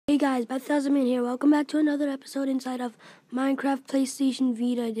guys, Bat1000man here. Welcome back to another episode inside of Minecraft PlayStation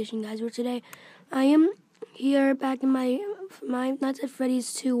Vita Edition, guys. Where today I am here back in my Nights at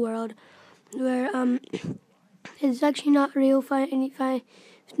Freddy's 2 world, where it's actually not real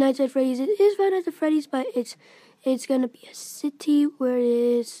Nights at Freddy's. It is Five Nights at Freddy's, but it's gonna be a city where it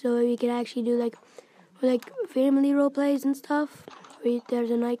is, so we can actually do like family role plays and stuff. There's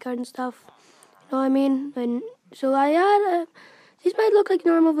a night guard and stuff. You know what I mean? And so I had these might look like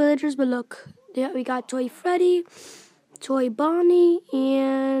normal villagers, but look, we got Toy Freddy, Toy Bonnie,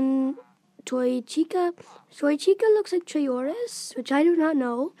 and Toy Chica. Toy Chica looks like Trayoris, which I do not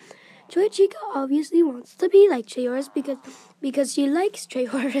know. Toy Chica obviously wants to be like Trayoris because she likes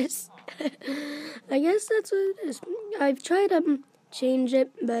Trayoris. I guess that's what it is. I've tried to change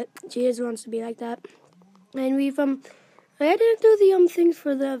it, but she just wants to be like that. And I didn't do the things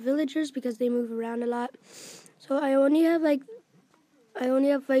for the villagers because they move around a lot. So I only have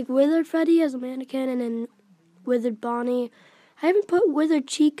Withered Freddy as a mannequin, and then Withered Bonnie. I haven't put Withered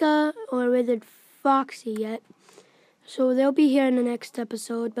Chica or Withered Foxy yet, so they'll be here in the next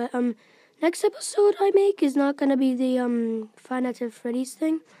episode. But next episode I make is not gonna be the Five Nights at Freddy's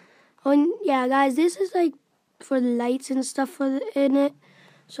thing. Oh, and yeah, guys, this is like for the lights and stuff in it.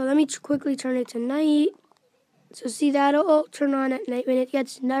 So let me quickly turn it to night. So see, that'll all turn on at night when it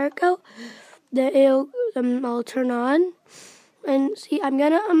gets dark out. Then it'll all turn on. And see, I'm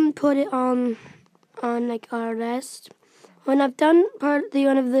gonna put it on like our rest. When I've done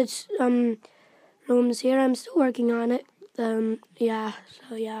one of the rooms here, I'm still working on it. Yeah.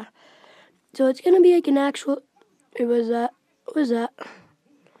 So it's gonna be like an actual. What was that? What was that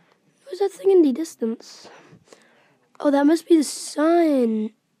thing in the distance? Oh, that must be the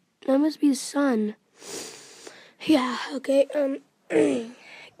sun. Yeah. Okay.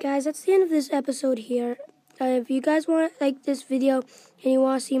 Guys, that's the end of this episode here. If you guys want like this video and you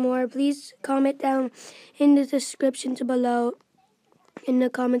want to see more, please comment down in the description below, in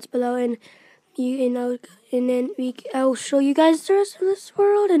the comments below, and I'll show you guys the rest of this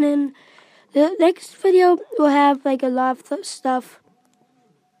world. And then the next video will have like a lot of stuff.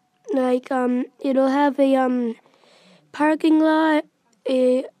 Like it'll have a parking lot,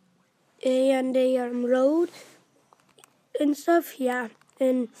 and a road and stuff. Yeah,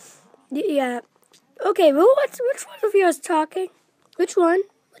 and yeah. Okay, well, which one of you is talking? Which one?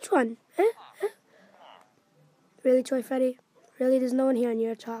 Huh? Really, Toy Freddy? Really, there's no one here and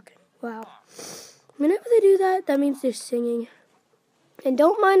you're talking. Wow. Whenever they do that, that means they're singing. And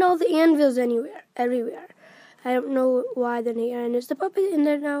don't mind all the anvils everywhere. I don't know why they're here. And is the puppet in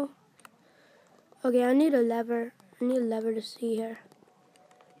there now? Okay, I need a lever. To see here.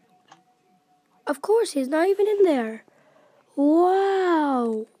 Of course, he's not even in there.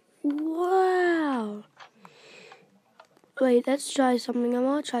 Wow. Wait, let's try something. I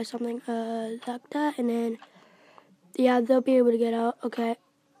want to try something like that, and then yeah, they'll be able to get out. Okay.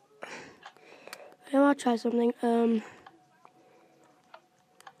 I want to try something.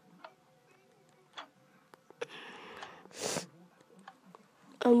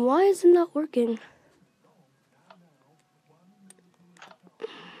 Why is it not working?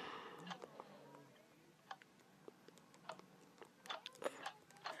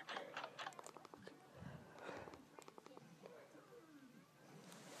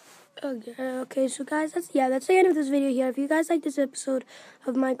 Okay, so guys, that's the end of this video here. If you guys like this episode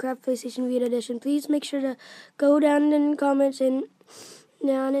of Minecraft PlayStation Vita Edition, please make sure to go down in the comments and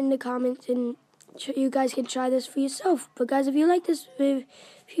you guys can try this for yourself. But guys, if you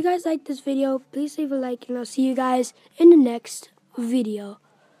guys like this video, please leave a like, and I'll see you guys in the next video.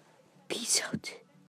 Peace out.